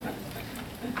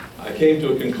I came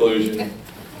to a conclusion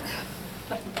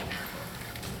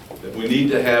that we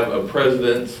need to have a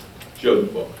president's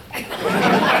joke book.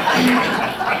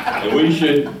 And we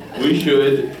should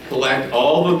collect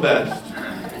all the best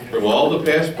from all the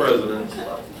past presidents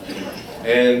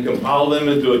and compile them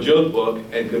into a joke book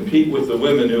and compete with the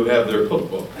women who have their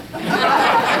cookbook.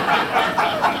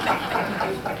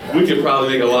 We could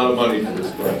probably make a lot of money for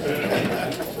this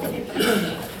place.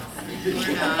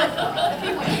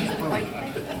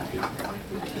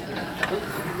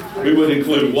 We would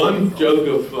include one joke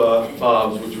of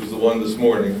Bob's, which was the one this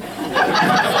morning.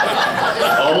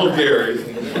 All of Gary's.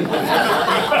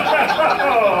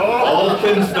 All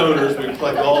Ken Stoner's. We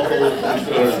collect all the Ken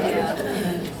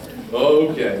Stoner's.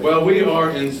 Okay, well, we are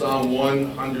in Psalm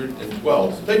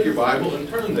 112. So take your Bible and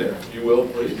turn there, if you will,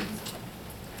 please.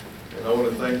 And I want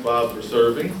to thank Bob for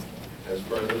serving as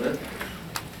president.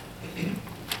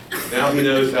 Now he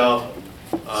knows how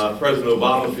President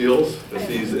Obama feels as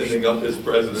he's ending up his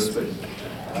presidency.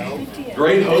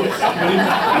 Great hopes.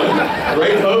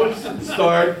 Great hopes at the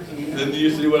start, and then you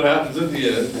see what happens at the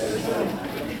end.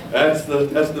 That's the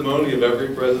testimony of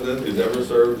every president who's ever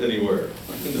served anywhere.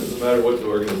 It doesn't matter what the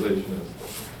organization is.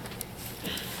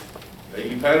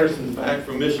 Peggy Patterson's back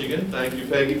from Michigan. Thank you,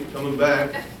 Peggy, for coming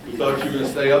back. We thought you were going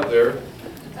to stay up there.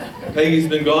 Peggy's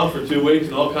been gone for 2 weeks,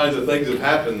 and all kinds of things have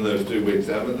happened in those 2 weeks,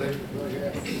 haven't they?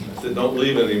 I said, don't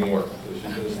leave anymore. So she's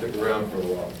going to stick around for a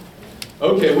while.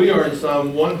 Okay, we are in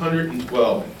Psalm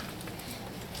 112.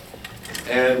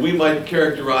 And we might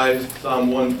characterize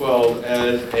Psalm 112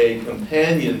 as a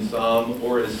companion psalm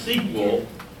or a sequel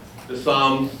to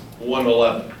Psalm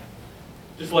 111.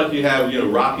 Just like you have,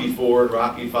 Rocky IV and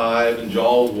Rocky V and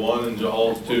Jaws 1 and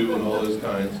Jaws 2 and all those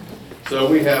kinds. So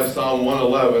we have Psalm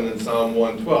 111 and Psalm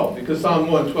 112, because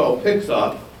Psalm 112 picks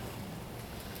up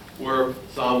where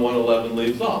Psalm 111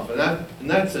 leaves off. And in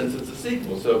that sense, it's a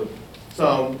sequel. So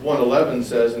Psalm 111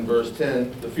 says in verse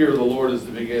 10, the fear of the Lord is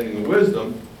the beginning of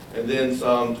wisdom. And then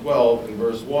Psalm 12 in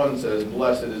verse 1 says,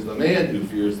 blessed is the man who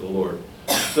fears the Lord.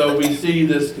 So we see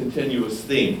this continuous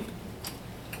theme.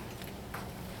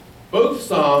 Both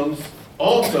Psalms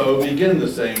also begin the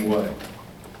same way,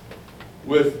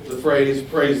 with the phrase,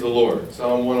 praise the Lord.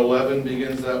 Psalm 111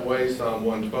 begins that way, Psalm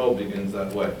 112 begins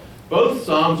that way. Both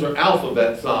Psalms are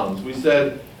alphabet Psalms. We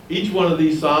said each one of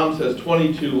these Psalms has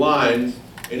 22 lines,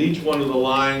 and each one of the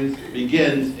lines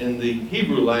begins in the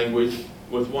Hebrew language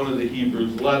with one of the Hebrew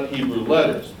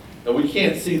letters. Now we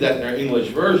can't see that in our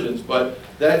English versions, but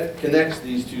that connects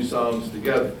these two Psalms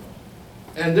together.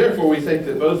 And therefore we think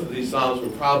that both of these Psalms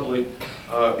were probably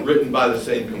written by the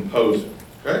same composer.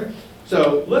 Okay?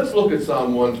 So let's look at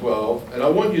Psalm 112, and I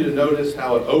want you to notice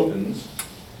how it opens.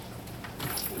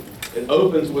 It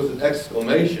opens with an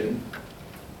exclamation,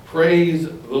 praise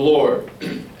the Lord.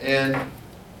 And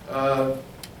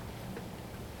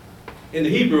in the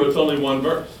Hebrew, it's only one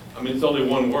verse. It's only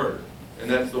one word, and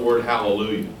that's the word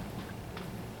hallelujah.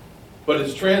 But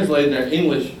it's translated in our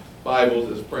English Bibles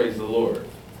as praise the Lord.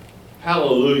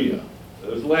 Hallelujah.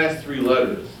 Those last three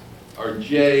letters are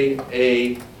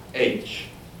J-A-H,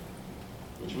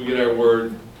 which we get our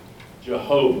word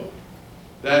Jehovah.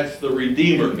 That's the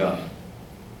Redeemer God.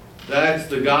 That's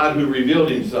the God who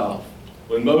revealed himself.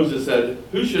 When Moses said,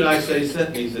 who should I say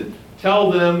sent me? He said,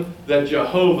 tell them that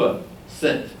Jehovah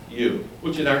sent you,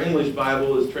 which in our English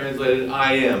Bible is translated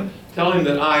I am. Tell him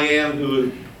that I am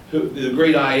who the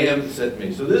great I am sent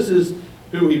me. So this is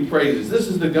who he praises. This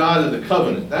is the God of the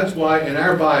covenant. That's why in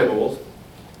our Bibles,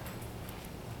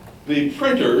 the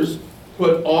printers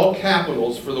put all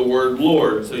capitals for the word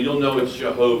Lord, so you'll know it's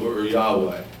Jehovah or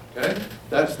Yahweh. Okay?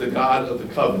 That's the God of the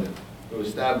covenant who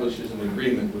establishes an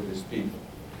agreement with his people.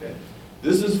 Okay?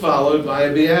 This is followed by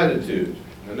a beatitude.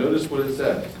 Now notice what it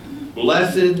says.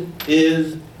 Blessed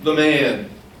is the man.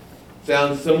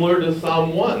 Sounds similar to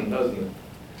Psalm 1, doesn't it?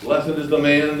 Blessed is the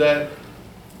man that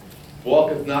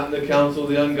walketh not in the counsel of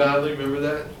the ungodly, remember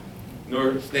that?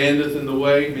 Nor standeth in the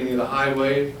way, meaning the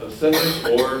highway of sinners,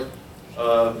 or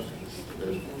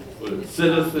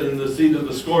sitteth in the seat of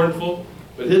the scornful.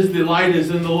 But his delight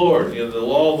is in the Lord, the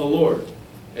law of the Lord.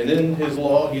 And in his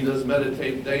law he does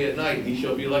meditate day and night. He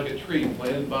shall be like a tree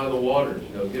planted by the waters,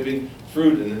 giving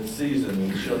fruit in its season,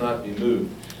 and shall not be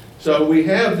moved. So we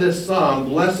have this psalm,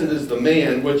 blessed is the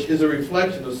man, which is a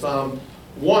reflection of Psalm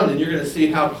 1, and you're going to see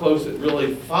how close it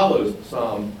really follows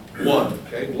Psalm 1.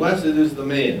 Okay, blessed is the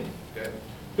man. Okay,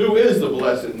 who is the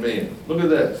blessed man? Look at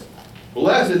this.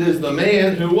 Blessed is the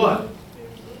man who what?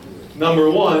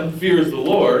 Number 1, fears the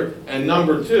Lord, and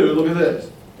number 2, look at this,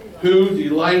 who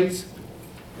delights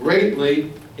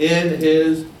greatly in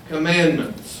his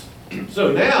commandments.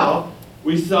 So now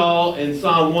we saw in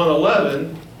Psalm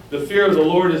 111 the fear of the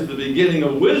Lord is the beginning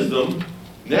of wisdom,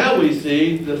 now we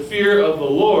see the fear of the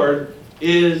Lord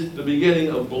is the beginning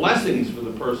of blessings for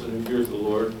the person who fears the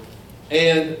Lord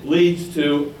and leads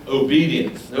to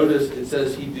obedience. Notice it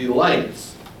says he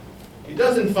delights. He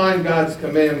doesn't find God's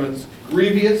commandments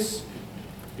grievous.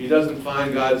 He doesn't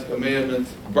find God's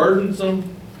commandments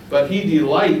burdensome, but he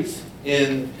delights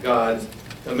in God's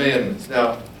commandments.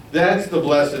 Now, that's the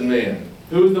blessed man.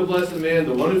 Who is the blessed man?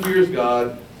 The one who fears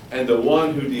God and the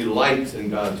one who delights in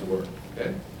God's word.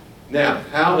 Okay? Now,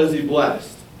 how is he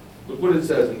blessed? Look what it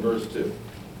says in verse 2.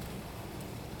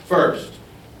 First,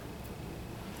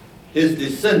 his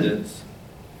descendants,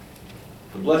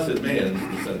 the blessed man's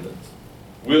descendants,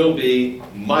 will be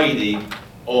mighty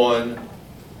on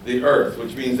the earth,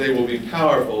 which means they will be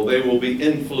powerful, they will be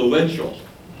influential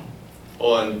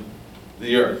on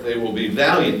the earth. They will be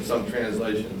valiant, some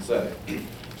translations say.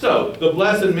 So, the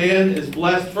blessed man is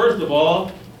blessed, first of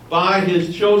all, by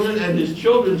his children and his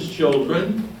children's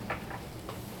children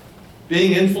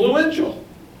being influential.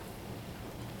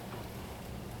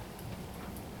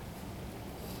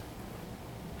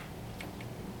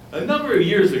 A number of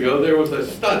years ago, there was a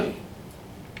study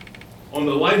on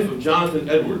the life of Jonathan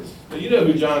Edwards. Now, you know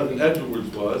who Jonathan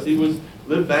Edwards was. He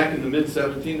lived back in the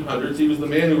mid-1700s. He was the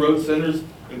man who wrote Sinners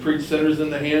and preached Sinners in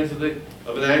the Hands of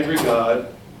an Angry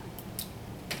God.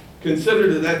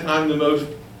 Considered at that time the most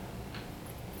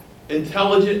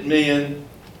intelligent man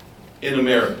in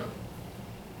America.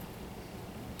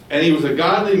 And he was a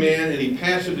godly man, and he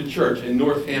pastored a church in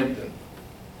Northampton.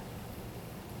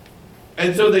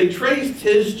 And so they traced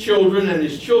his children and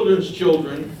his children's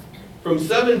children from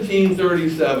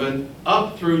 1737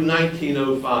 up through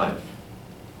 1905.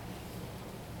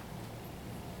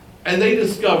 And they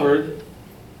discovered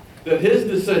that his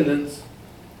descendants,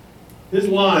 his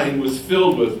line was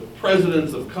filled with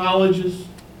presidents of colleges,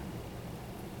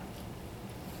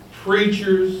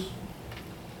 preachers,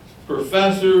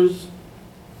 professors,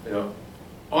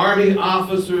 army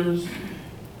officers,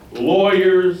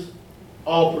 lawyers,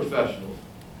 all professionals.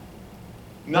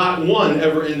 Not one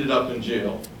ever ended up in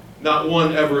jail. Not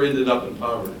one ever ended up in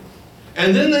poverty.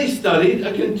 And then they studied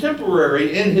a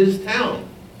contemporary in his town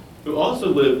who also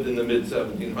lived in the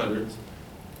mid-1700s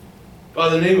by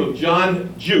the name of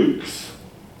John Jukes.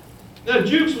 Now,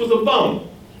 Jukes was a bum.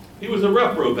 He was a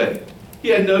reprobate. He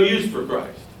had no use for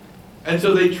Christ. And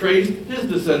so they traced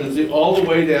his descendancy all the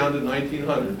way down to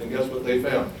 1900. And guess what they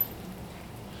found?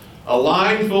 A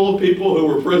line full of people who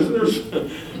were prisoners, a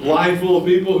line full of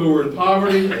people who were in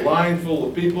poverty, a line full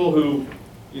of people who,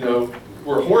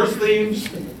 were horse thieves,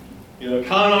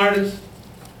 con artists.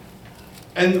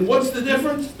 And what's the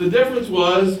difference? The difference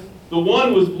was the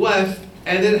one was blessed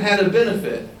and it had a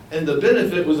benefit. And the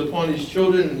benefit was upon his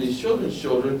children and his children's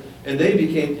children, and they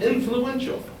became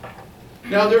influential.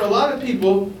 Now, there are a lot of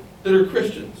people that are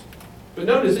Christians. But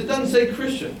notice, it doesn't say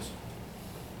Christians.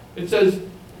 It says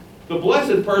the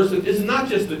blessed person is not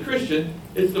just the Christian,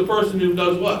 it's the person who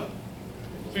does what?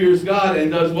 Fears God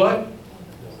and does what?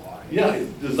 Yeah,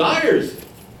 desires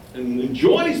and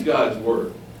enjoys God's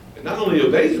word. And not only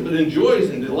obeys it, but enjoys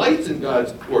and delights in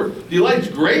God's word. Delights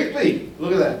greatly,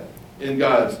 look at that, in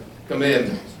God's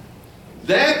commandments.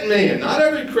 That man, not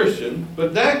every Christian,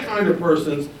 but that kind of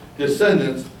person's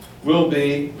descendants will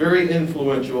be very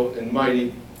influential and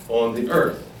mighty on the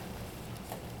earth.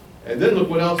 And then look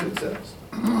what else it says.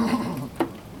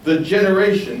 The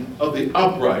generation of the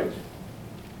upright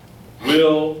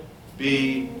will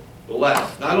be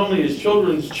blessed. Not only his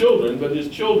children's children, but his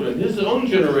children, his own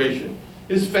generation,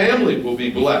 his family will be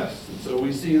blessed. And so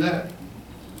we see that.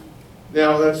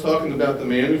 Now that's talking about the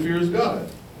man who fears God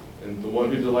and the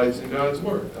one who delights in God's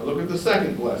word. Now look at the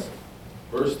second blessing.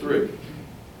 Verse 3.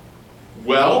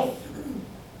 Wealth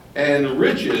and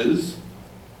riches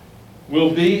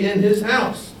will be in his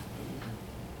house.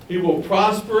 He will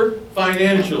prosper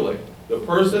financially. The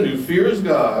person who fears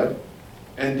God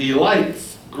and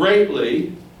delights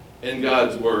greatly in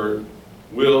God's word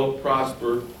will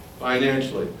prosper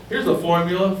financially. Here's a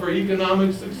formula for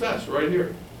economic success right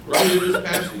here, right in this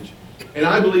passage. And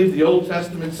I believe the Old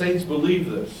Testament saints believe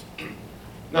this.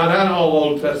 Now, not all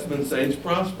Old Testament saints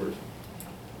prospered,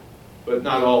 but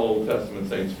not all Old Testament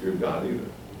saints feared God either,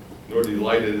 nor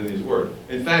delighted in his word.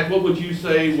 In fact, what would you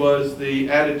say was the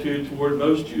attitude toward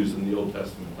most Jews in the Old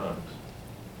Testament times?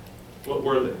 What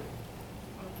were they?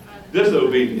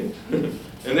 Disobedient.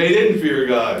 And they didn't fear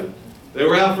God. They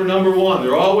were out for number one.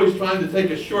 They're always trying to take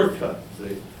a shortcut,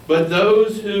 see? But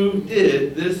those who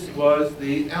did, this was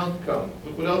the outcome.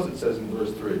 Look what else it says in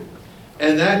verse 3.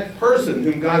 And that person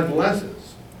whom God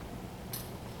blesses,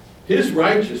 his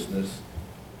righteousness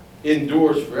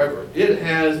endures forever. It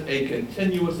has a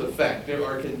continuous effect. There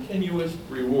are continuous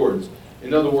rewards.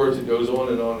 In other words, it goes on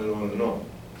and on and on and on.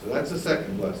 So that's the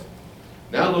second blessing.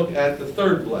 Now look at the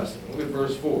third blessing. Look at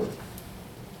verse 4.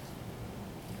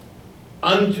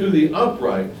 Unto the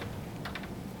upright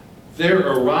there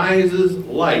arises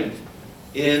light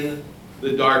in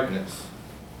the darkness.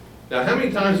 Now, how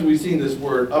many times have we seen this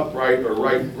word upright or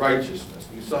righteousness?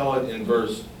 We saw it in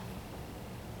verse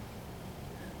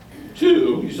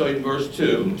 2. You saw it in verse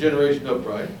 2, generation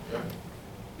upright. Right?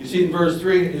 You see in verse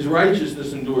 3, his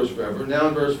righteousness endures forever. Now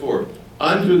in verse 4,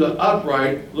 unto the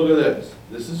upright, look at this.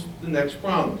 This is the next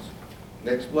promise,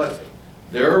 next blessing.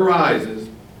 There arises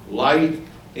light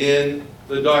in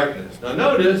the darkness. Now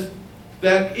notice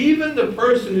that even the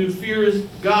person who fears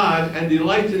God and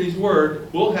delights in his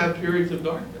word will have periods of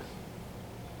darkness.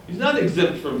 He's not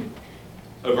exempt from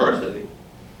adversity.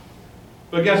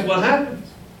 But guess what happens?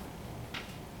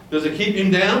 Does it keep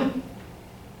him down?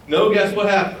 No, guess what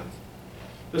happens?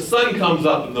 The sun comes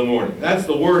up in the morning. That's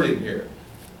the wording here.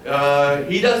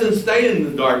 He doesn't stay in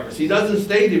the darkness. He doesn't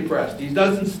stay depressed. He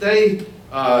doesn't stay,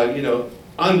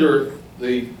 under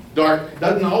the dark.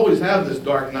 Doesn't always have this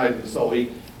dark night of the soul.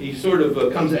 He sort of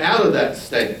comes out of that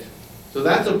state. So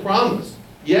that's a promise.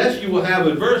 Yes, you will have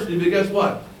adversity, but guess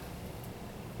what?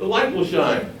 The light will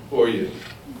shine for you,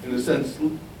 in a sense,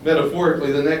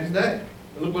 metaphorically, the next day.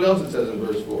 And look what else it says in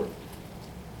verse 4.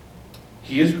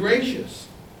 He is gracious.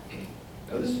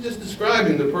 Now this is just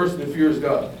describing the person who fears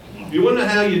God. If you want to know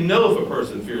how you know if a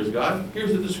person fears God,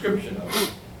 here's a description of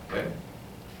it. Okay?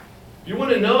 If you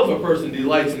want to know if a person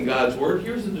delights in God's word,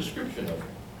 here's a description of it.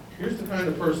 Here's the kind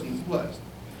of person who's blessed.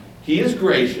 He is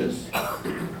gracious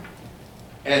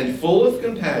and full of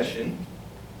compassion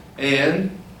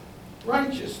and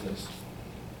righteousness.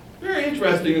 Very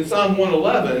interesting. In Psalm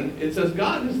 111, it says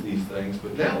God is these things,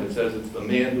 but now it says it's the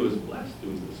man who is blessed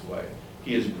who is this way.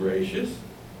 He is gracious.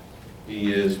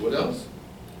 He is, what else?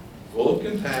 Full of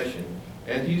compassion.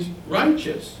 And he's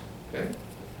righteous. Okay?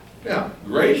 Now,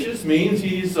 gracious means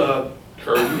he's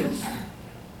courteous,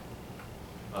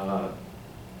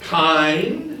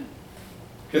 kind.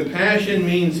 Compassion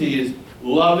means he is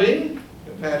loving.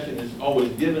 Compassion is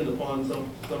always given upon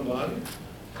somebody,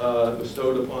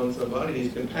 bestowed upon somebody.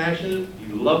 He's compassionate.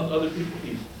 He loves other people.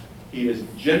 He is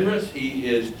generous. He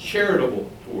is charitable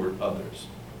toward others.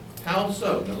 How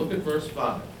so? Now look at verse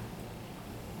 5.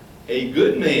 A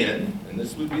good man, and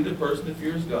this would be the person who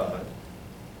fears God,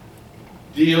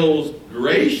 deals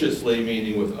graciously,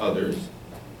 meaning with others,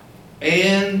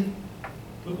 and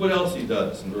look what else he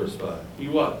does in verse 5. He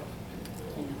what?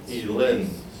 He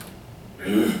lends.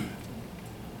 When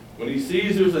he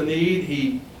sees there's a need,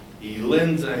 he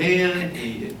lends a hand.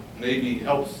 He maybe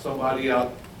helps somebody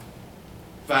out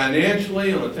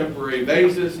financially on a temporary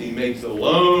basis. He makes a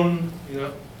loan,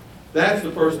 That's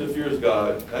the person who fears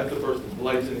God. That's the person who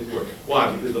delights in his word.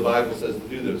 Why? Because the Bible says to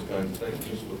do those kinds of things.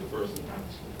 Just what the person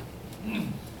does.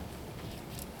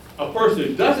 A person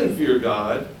who doesn't fear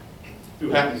God, who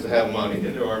happens to have money,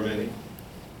 and there are many,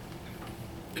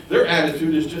 their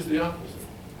attitude is just the opposite.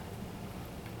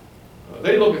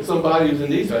 They look at somebody who's in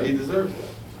need, he deserves that.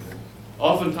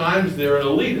 Oftentimes they're an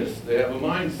elitist. They have a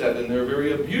mindset, and they're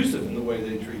very abusive in the way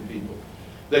they treat people.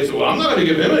 They say, well, I'm not going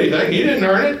to give him anything. He didn't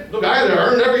earn it. Look, I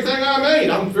earned everything I made.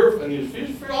 I'm fearful. And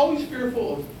he's always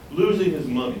fearful of losing his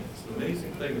money. It's an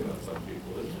amazing thing about some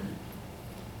people, isn't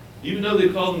it? Even though they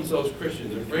call themselves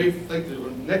Christians, they're afraid to think that the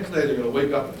next day they're going to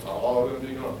wake up and it's all going to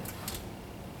be gone.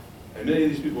 And many of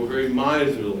these people are very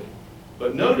miserly.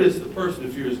 But notice the person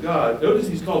who fears God, notice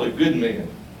he's called a good man.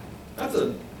 That's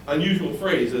an unusual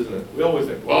phrase, isn't it? We always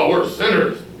think, well, we're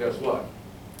sinners. And guess what?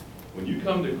 When you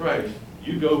come to Christ,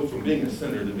 you go from being a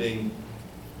sinner to being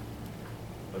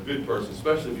a good person,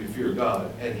 especially if you fear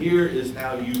God. And here is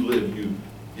how you live. You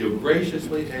give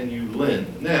graciously and you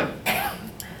lend. Now,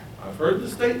 I've heard the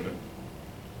statement,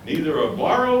 neither a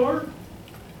borrower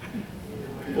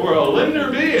or a lender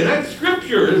be, and that's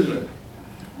scripture, isn't it?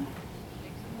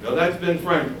 No, that's Ben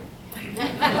Franklin.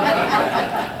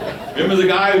 Remember the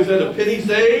guy who said a penny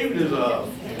saved is a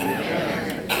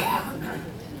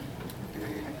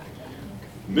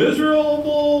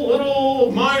miserable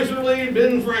little miserly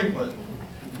Ben Franklin.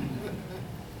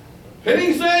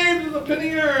 Penny saved is a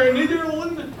penny earned, neither a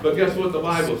lender. But guess what the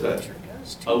Bible says?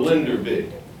 A lender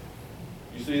be.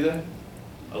 You see that?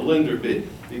 A lender be,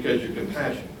 because you're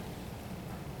compassionate.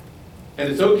 And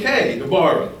it's okay to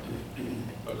borrow,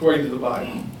 according to the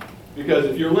Bible. Because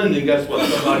if you're lending, guess what?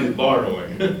 Somebody's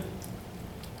borrowing.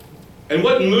 And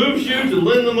what moves you to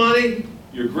lend the money?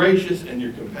 You're gracious and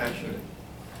you're compassionate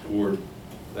toward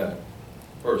that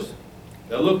person.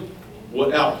 Now look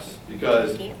what else?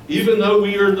 Because even though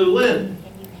we are to lend,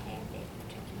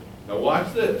 now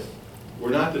watch this, we're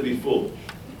not to be foolish.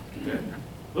 Okay?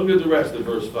 Look at the rest of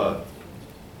verse 5.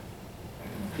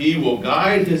 He will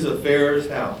guide his affairs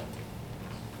how?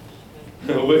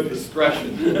 With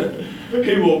discretion.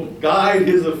 He will guide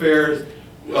his affairs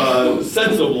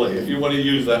sensibly, if you want to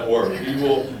use that word.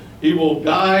 He will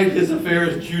guide his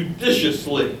affairs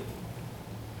judiciously.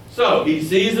 So, he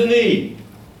sees a need.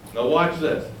 Now watch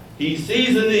this. He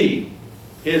sees a need.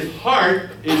 His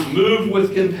heart is moved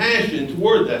with compassion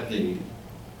toward that need.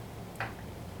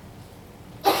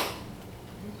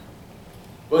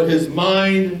 But his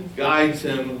mind guides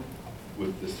him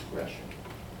with discretion.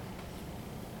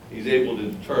 He's able to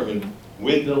determine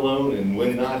when to loan and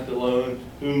when not to loan,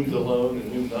 whom to loan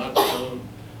and whom not to loan.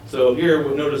 So here,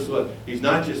 we'll notice what, he's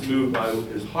not just moved by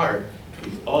his heart,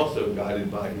 he's also guided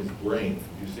by his brain.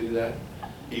 You see that?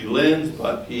 He lends,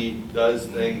 but he does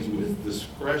things with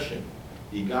discretion.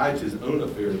 He guides his own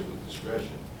affairs with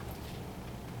discretion.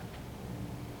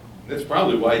 That's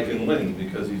probably why he can lend,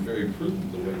 because he's very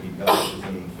prudent the way he guides his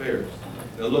own affairs.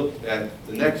 Now look at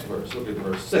the next verse. Look at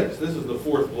verse 6. This is the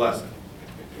fourth blessing.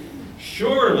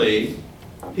 Surely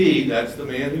he, that's the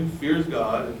man who fears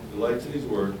God and delights in his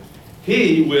word,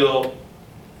 he will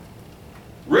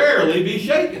rarely be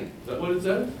shaken. Is that what it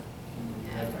says?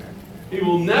 Never. He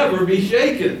will never be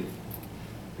shaken.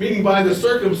 Meaning by the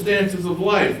circumstances of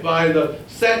life, by the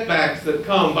setbacks that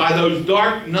come, by those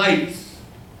dark nights.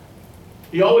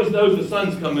 He always knows the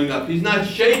sun's coming up. He's not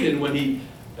shaken when he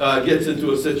gets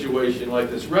into a situation like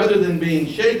this. Rather than being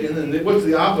shaken, and what's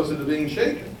the opposite of being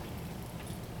shaken?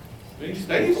 Being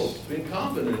stable, being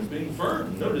confident, being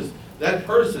firm. Notice that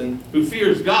person who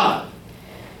fears God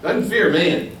doesn't fear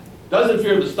man, doesn't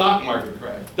fear the stock market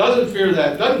crash, doesn't fear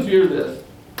that, doesn't fear this.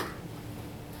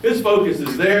 His focus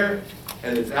is there,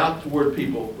 and it's out toward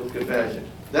people with compassion.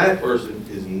 That person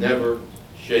is never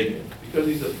shaken because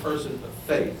he's a person of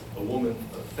faith, a woman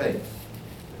of faith.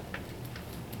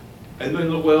 And then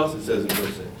look what else it says in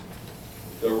verse 6.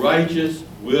 The righteous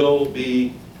will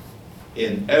be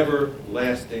in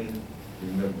everlasting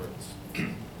remembrance.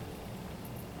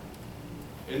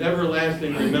 In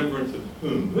everlasting remembrance of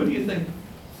whom? Who do you think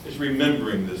is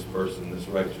remembering this person, this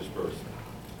righteous person?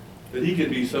 That he can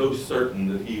be so certain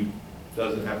that he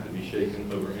doesn't have to be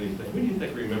shaken over anything. Who do you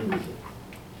think remembers it?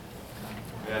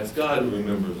 Yeah, it's God who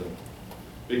remembers it.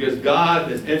 Because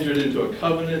God has entered into a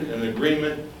covenant, an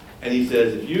agreement, and he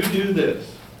says, if you do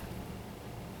this,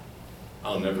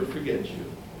 I'll never forget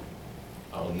you.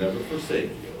 I'll never forsake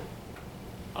you.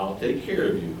 I'll take care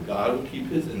of you. God will keep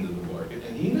his end of the bargain,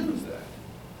 and he knows that.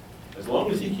 As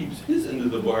long as he keeps his end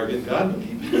of the bargain, God will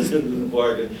keep his end of the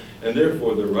bargain, and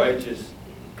therefore the righteous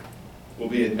will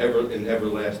be in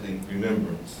everlasting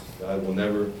remembrance. God will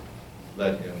never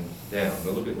let him down.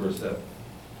 Now look at verse 7.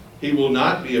 He will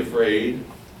not be afraid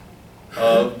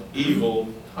of evil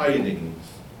tidings.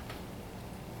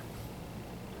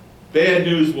 Bad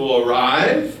news will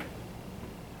arrive,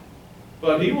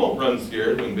 but he won't run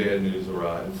scared when bad news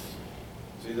arrives.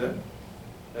 See that?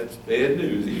 That's bad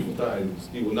news, evil tidings.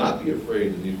 He will not be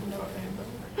afraid of evil tidings.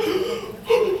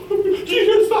 Did you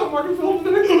hear the stock market fell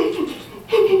today?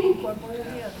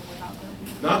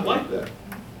 Not like that.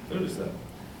 Notice that.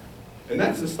 And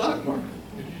that's the stock market.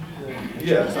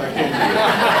 Yes, I can.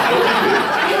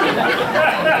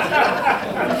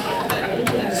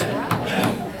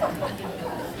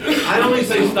 I only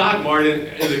say stock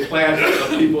market in the class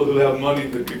of people who have money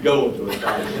that could go into a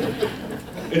stock market.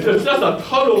 It's just a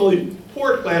totally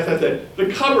poor class. I said,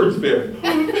 the cupboard's bare. So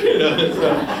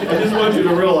I just want you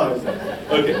to realize that.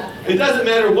 Okay. It doesn't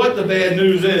matter what the bad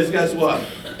news is, guess what?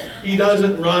 He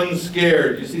doesn't run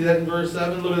scared. You see that in verse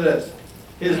 7? Look at this.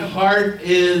 His heart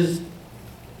is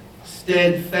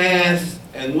steadfast,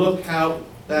 and look how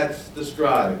that's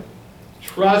described.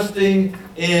 Trusting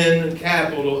in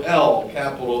capital L,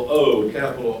 capital O,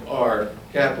 capital R,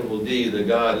 capital D, the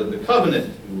God of the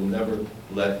covenant, who will never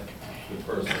let the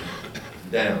person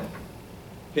down.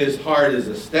 His heart is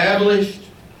established.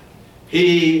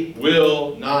 He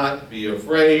will not be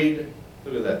afraid.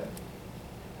 Look at that.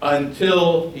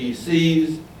 Until he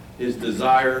sees his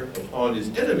desire upon his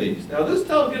enemies. Now this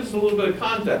gives us a little bit of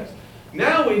context.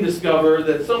 Now we discover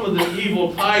that some of the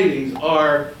evil tidings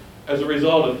are as a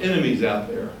result of enemies out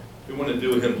there who want to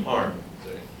do him harm.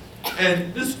 See?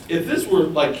 And if this were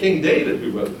like King David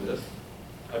who wrote this,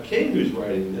 a king who's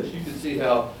writing this, you can see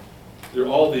how there are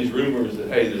all these rumors that,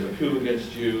 hey, there's a coup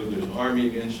against you, there's an army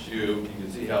against you. You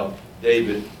can see how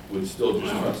David would still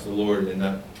just trust the Lord and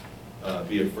not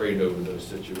be afraid over those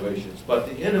situations. But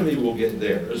the enemy will get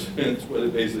theirs. That's what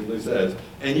it basically says.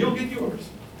 And you'll get yours.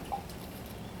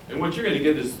 And what you're going to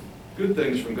get is good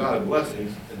things from God,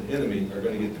 blessings, and the enemy are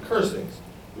going to get the cursings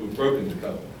who have broken the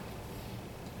covenant.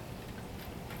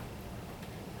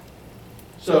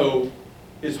 So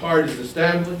his heart is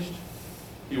established.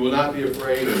 He will not be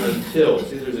afraid until,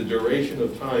 see, there's a duration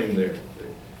of time there.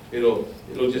 It'll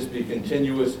just be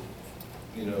continuous,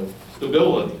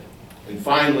 stability. And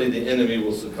finally the enemy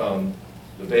will succumb.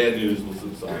 The bad news will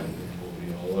subside and it will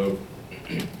be all over.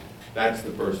 That's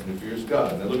the person who fears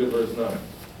God. Now look at verse 9.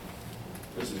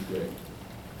 This is great.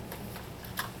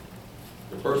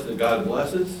 The person that God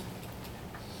blesses,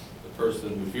 the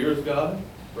person who fears God,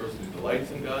 the person who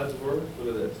delights in God's word,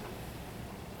 look at this.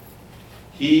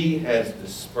 He has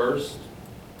dispersed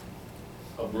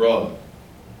abroad.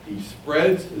 He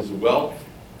spreads his wealth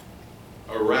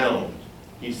around.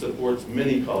 He supports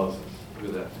many causes. Look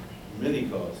at that. Many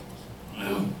causes.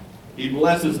 He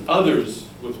blesses others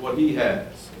with what he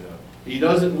has. He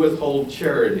doesn't withhold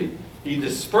charity. He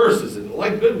disperses it.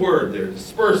 Like good word there,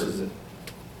 disperses it.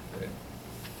 Okay.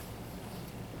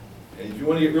 And if you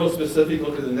want to get real specific,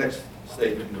 look at the next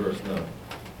statement in verse 9.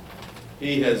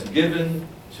 He has given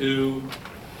to...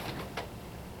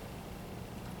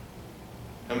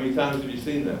 How many times have you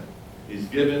seen that? He's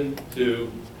given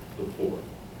to the poor.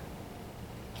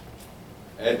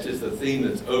 That's just a theme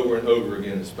that's over and over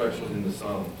again, especially in the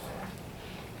Psalms.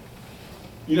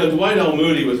 Dwight L.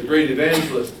 Moody was a great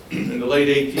evangelist in the late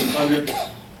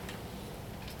 1800s.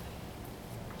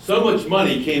 So much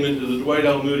money came into the Dwight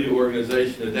L. Moody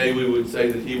organization, today we would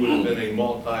say that he would have been a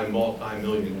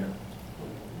multi-millionaire.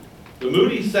 The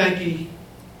Moody Sankey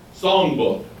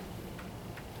Songbook,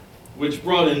 which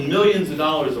brought in millions of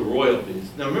dollars of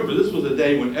royalties. Now remember, this was a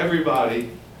day when everybody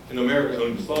in America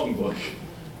owned a songbook.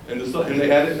 And they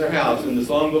had it in their house. And the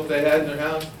songbook they had in their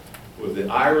house was the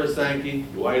Ira Sankey,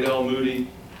 Dwight L. Moody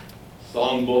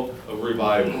Songbook of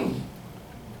Revivals.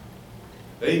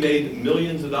 They made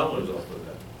millions of dollars off of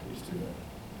that, these two men.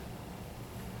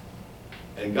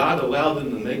 And God allowed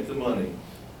them to make the money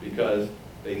because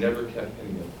they never kept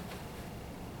any of it.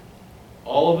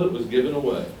 All of it was given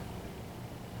away.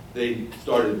 They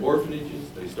started orphanages,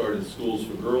 they started schools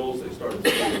for girls, they started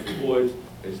schools for boys,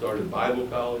 they started Bible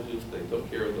colleges, they took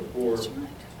care of the poor,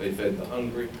 they fed the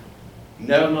hungry.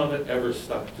 None of it ever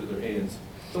stuck to their hands.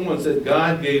 Someone said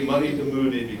God gave money to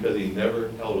Moody because he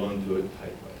never held on to it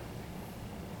tightly.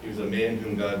 He was a man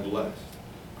whom God blessed.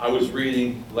 I was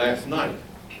reading last night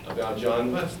about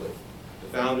John Wesley, the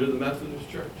founder of the Methodist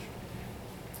Church.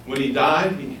 When he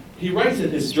died, he writes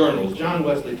in his journals. John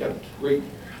Wesley kept great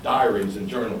diaries and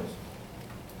journals.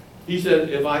 He said,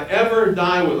 if I ever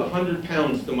die with 100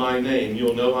 pounds to my name,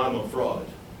 you'll know I'm a fraud.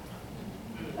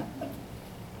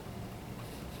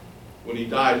 When he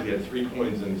died, he had 3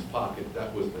 coins in his pocket.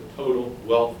 That was the total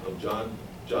wealth of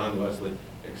John Wesley,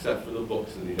 except for the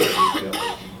books that he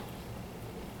had.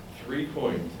 3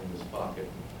 coins in his pocket,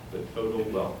 the total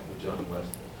wealth of John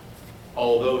Wesley.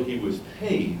 Although he was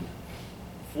paid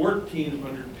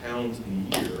 1,400 pounds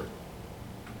a year,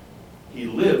 he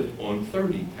lived on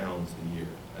 30 pounds a year.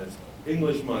 That's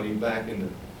English money back in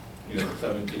the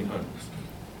 1700s.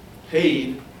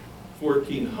 Paid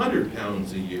 1,400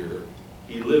 pounds a year,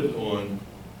 he lived on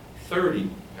 30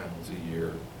 pounds a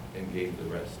year and gave the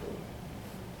rest away.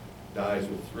 Dies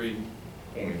with 3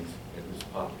 coins in his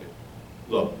pocket.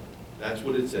 Look, that's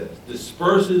what it says.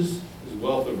 Disperses his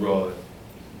wealth abroad,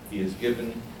 he is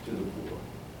given to the poor.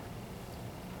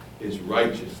 His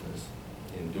righteousness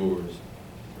endures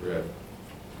forever.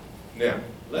 Now,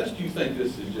 lest you think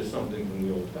this is just something from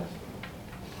the Old Testament,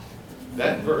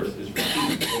 that verse is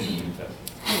repeated in the New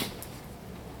Testament.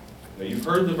 Now, you've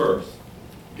heard the verse.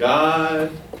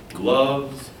 God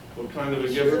loves what kind of a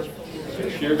giver?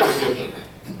 A cheerful giver.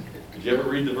 Did you ever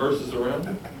read the verses around?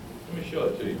 Let me show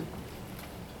it to you.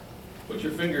 Put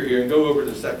your finger here and go over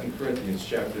to 2 Corinthians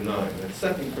chapter 9. That's 2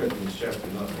 Corinthians chapter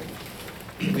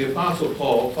 9. The Apostle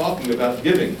Paul talking about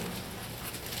giving.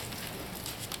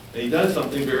 And he does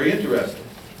something very interesting.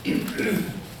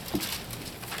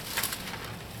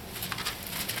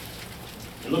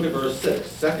 And look at verse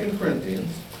 6. 2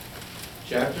 Corinthians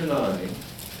chapter 9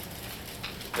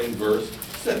 and verse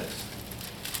 6.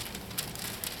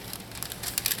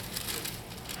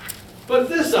 But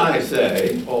this I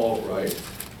say, Paul writes,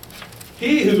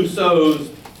 he who sows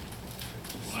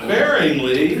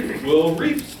sparingly will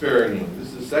reap sparingly.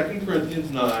 This is 2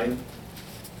 Corinthians 9,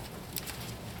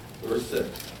 verse 6.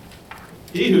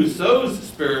 He who sows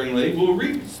sparingly will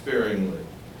reap sparingly.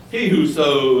 He who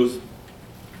sows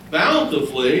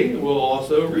bountifully will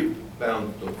also reap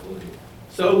bountifully.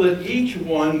 So let each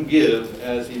one give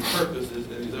as he purposes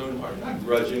in his own heart, not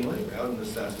grudgingly or out of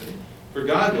necessity. For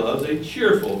God loves a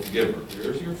cheerful giver.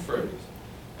 There's your phrase.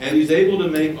 And he's able to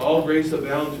make all grace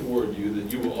abound toward you,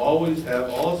 that you will always have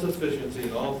all sufficiency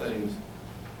in all things,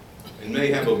 and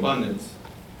may have abundance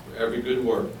for every good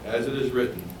work. As it is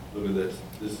written, look at this.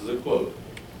 This is a quote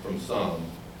from Psalm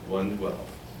 112.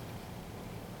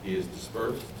 He is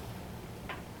dispersed.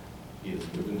 He is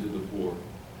given to the poor.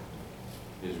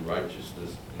 His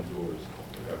righteousness endures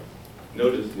forever.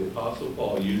 Notice the Apostle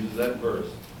Paul uses that verse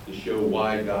to show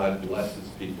why God blesses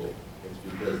people. It's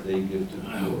because they give to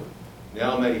the poor.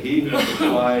 Now may he who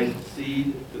supplies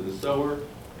seed to the sower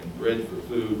and bread for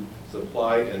food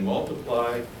supply and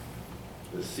multiply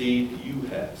the seed you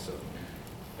have sown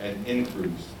and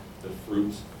increase the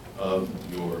fruits of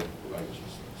your righteousness.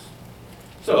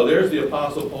 So there's the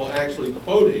Apostle Paul actually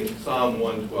quoting Psalm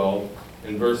 112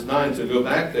 in verse 9. So go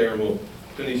back there and we'll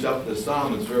finish up this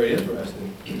psalm. It's very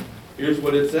interesting. Here's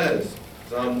what it says.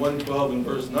 Psalm 112 and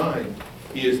verse 9.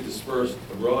 He is dispersed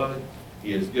abroad.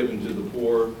 He is given to the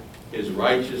poor. His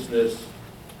righteousness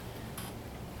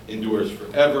endures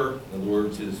forever. In other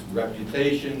words, his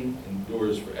reputation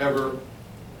endures forever.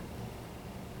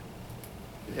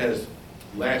 It has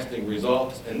lasting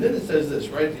results. And then it says this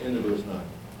right at the end of verse 9.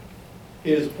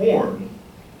 His horn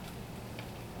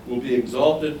will be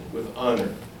exalted with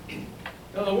honor.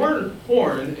 Now the word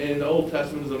horn in the Old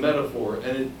Testament is a metaphor,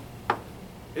 and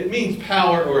it means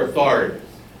power or authority.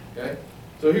 Okay?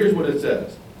 So here's what it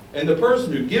says. And the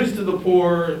person who gives to the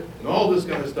poor and all this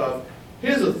kind of stuff,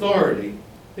 his authority,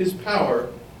 his power,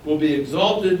 will be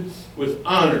exalted with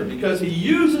honor because he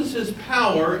uses his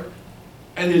power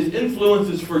and his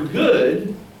influences for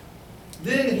good.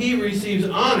 Then he receives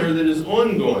honor that is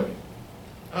ongoing.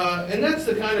 And that's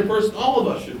the kind of person all of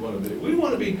us should want to be. We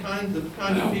want to be the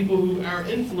kind of people who our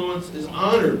influence is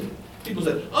honored. People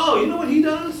say, oh, you know what he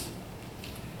does?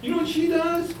 You know what she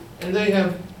does? And they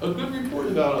have a good report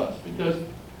about us because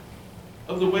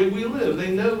of the way we live.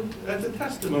 They know that's a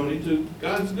testimony to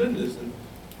God's goodness and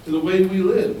to the way we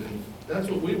live. And that's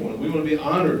what we want. We want to be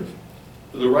honored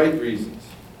for the right reasons.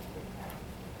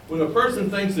 When a person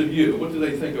thinks of you, what do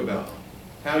they think about?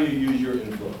 How you use your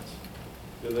influence.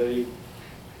 Do they,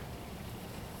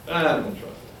 I don't trust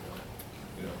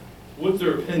that. You know, what's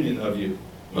their opinion of you?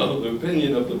 Well, the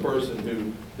opinion of the person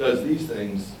who does these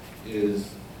things is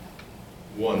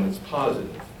one that's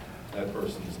positive. That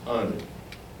person is honored.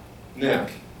 Now,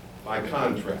 by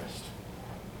contrast,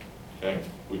 okay,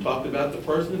 we talked about the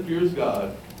person who fears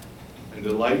God and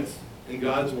delights in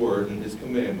God's word and his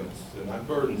commandments. They're not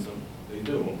burdensome. They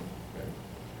do them. Okay?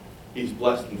 He's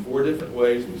blessed in 4 different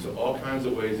ways. We saw all kinds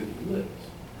of ways that he lives.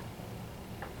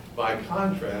 By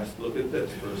contrast, look at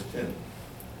this, verse 10.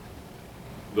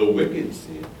 The wicked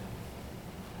see it.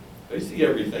 They see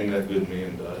everything that good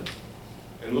man does.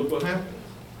 And look what happens.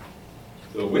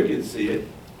 The wicked see it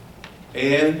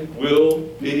and will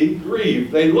be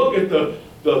grieved. They look at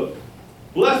the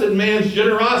blessed man's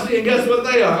generosity, and guess what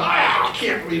they are? I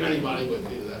can't believe anybody would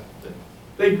do that.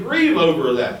 They grieve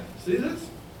over that. See this?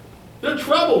 They're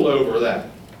troubled over that.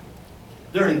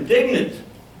 They're indignant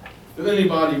that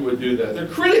anybody would do that. They're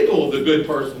critical of the good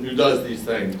person who does these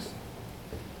things.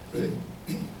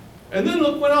 And then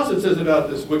look what else it says about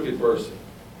this wicked person.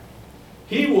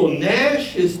 He will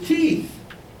gnash his teeth.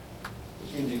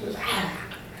 Which means he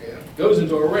goes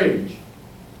into a rage.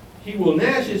 He will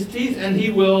gnash his teeth and he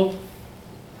will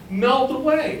melt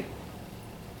away.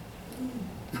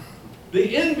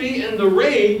 The envy and the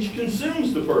rage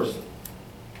consumes the person.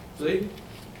 See?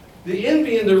 The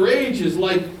envy and the rage is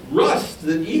like rust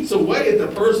that eats away at the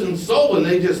person's soul and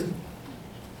they just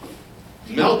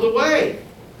melt away.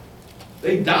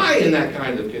 They die in that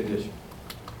kind of condition.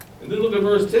 And then look at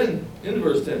verse 10. In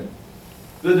verse 10.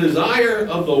 The desire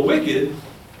of the wicked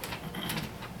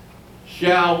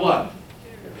shall what?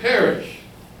 Perish.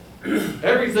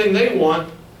 Everything they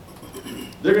want,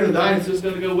 they're going to die, and it's just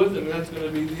going to go with them, and that's going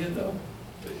to be the end of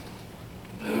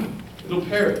it. It'll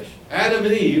perish. Adam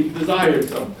and Eve desired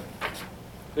something.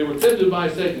 They were tempted by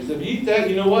Satan. He said, if you eat that,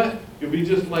 you know what? You'll be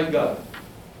just like God.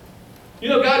 You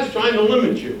know, God's trying to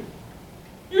limit you.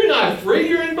 You're not free,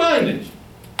 you're in bondage.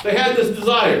 They had this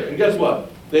desire, and guess what?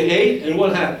 They ate, and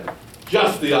what happened?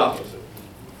 Just the opposite.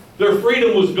 Their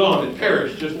freedom was gone. It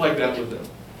perished just like that with them.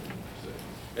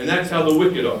 And that's how the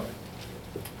wicked are.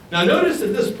 Now notice that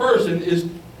this person is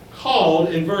called,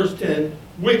 in verse 10,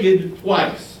 wicked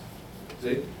twice.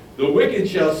 See? The wicked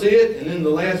shall see it, and in the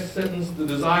last sentence, the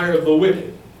desire of the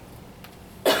wicked.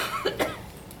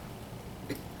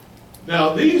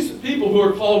 Now, these people who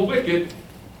are called wicked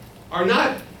are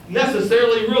not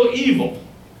necessarily real evil,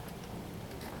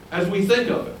 as we think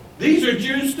of it. These are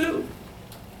Jews too.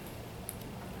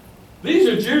 These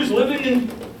are Jews living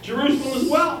in Jerusalem as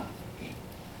well.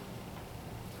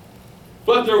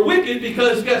 But they're wicked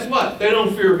because guess what? They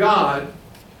don't fear God,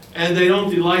 and they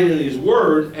don't delight in His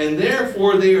Word, and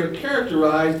therefore they are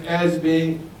characterized as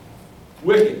being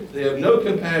wicked. They have no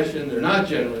compassion, they're not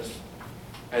generous,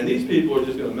 and these people are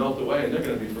just going to melt away and they're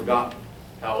going to be forgotten.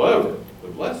 However, the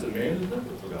blessed man is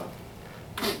never forgotten.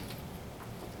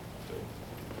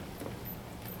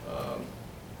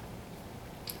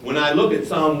 When I look at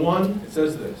Psalm 1, it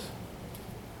says this: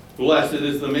 Blessed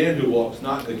is the man who walks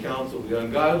not in the counsel of the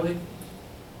ungodly,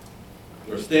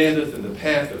 nor standeth in the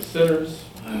path of sinners,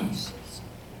 nor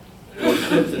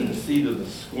sits in the seat of the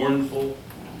scornful.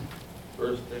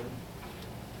 Verse 10.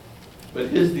 But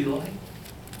his delight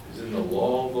is in the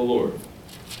law of the Lord.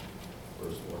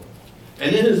 Verse 1.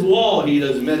 And in his law he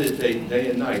does meditate day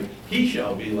and night. He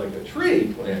shall be like a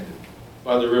tree planted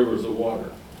by the rivers of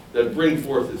water, that bring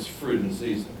forth its fruit in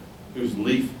season, whose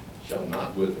leaf shall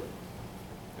not wither.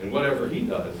 And whatever he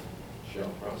does shall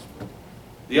prosper.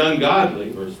 The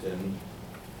ungodly, verse 10,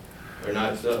 are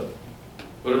not so,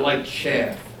 but are like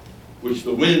chaff, which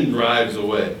the wind drives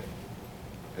away.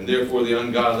 And therefore the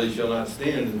ungodly shall not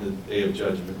stand in the day of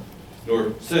judgment,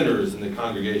 nor sinners in the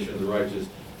congregation of the righteous.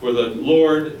 For the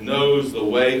Lord knows the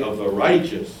way of the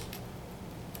righteous,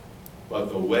 but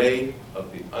the way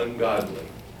of the ungodly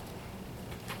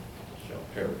shall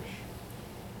perish.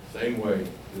 Same way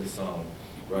this psalm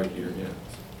right here ends.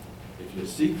 If you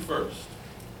seek first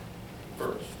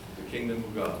the kingdom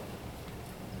of God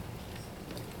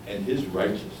and His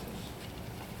righteousness,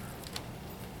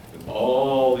 then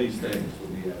all these things will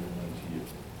be added unto you.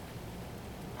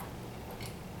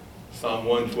 Psalm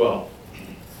 112.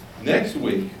 Next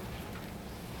week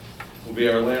will be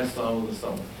our last psalm of the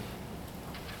summer.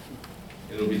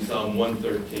 It'll be Psalm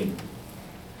 113.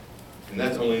 And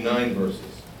that's only 9 verses.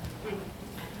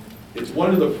 It's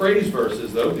one of the praise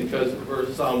verses, though, because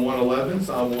Psalm 111,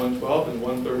 Psalm 112, and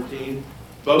 113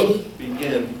 both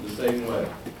begin the same way,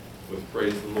 with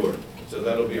praise the Lord. So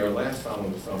that'll be our last psalm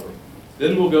of the summer.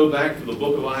 Then we'll go back to the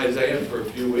book of Isaiah for a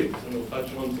few weeks, and we'll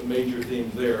touch on some major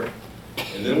themes there.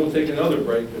 And then we'll take another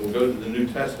break, and we'll go to the New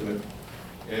Testament,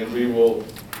 and we will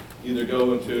either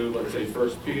go into, let's say, 1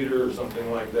 Peter or something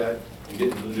like that, and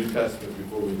get into the New Testament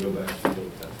before we go back to the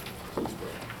Old Testament. So let's pray.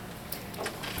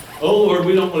 Oh Lord,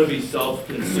 we don't want to be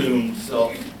self-consumed,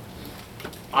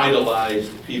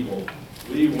 self-idolized people.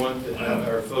 We want to have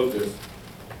our focus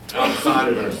outside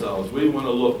of ourselves. We want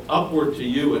to look upward to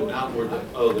you and outward to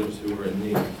others who are in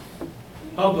need.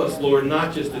 Help us, Lord,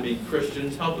 not just to be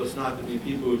Christians. Help us not to be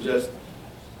people who just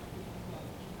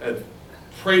have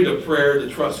prayed a prayer to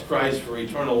trust Christ for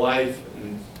eternal life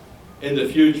and in the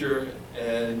future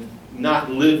and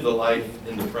not live the life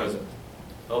in the present.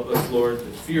 Help us, Lord, to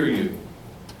fear you.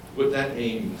 What that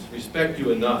means, respect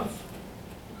you enough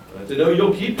to know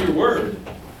you'll keep your word,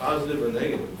 positive or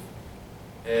negative.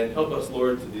 And help us,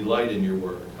 Lord, to delight in your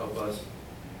word. Help us,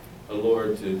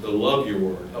 Lord, to love your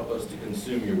word. Help us to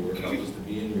consume your word. Help us to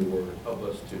be in your word. Help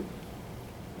us to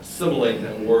assimilate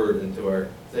that word into our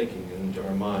thinking and into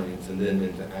our minds and then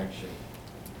into action.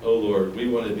 Oh, Lord, we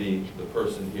want to be the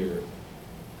person here.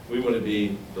 We want to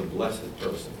be the blessed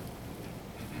person.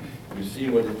 We've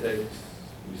seen what it takes.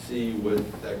 We see what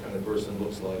that kind of person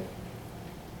looks like.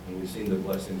 And we've seen the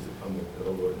blessings that come with it.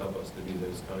 Oh, Lord, help us to be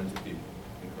those kinds of people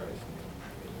in Christ.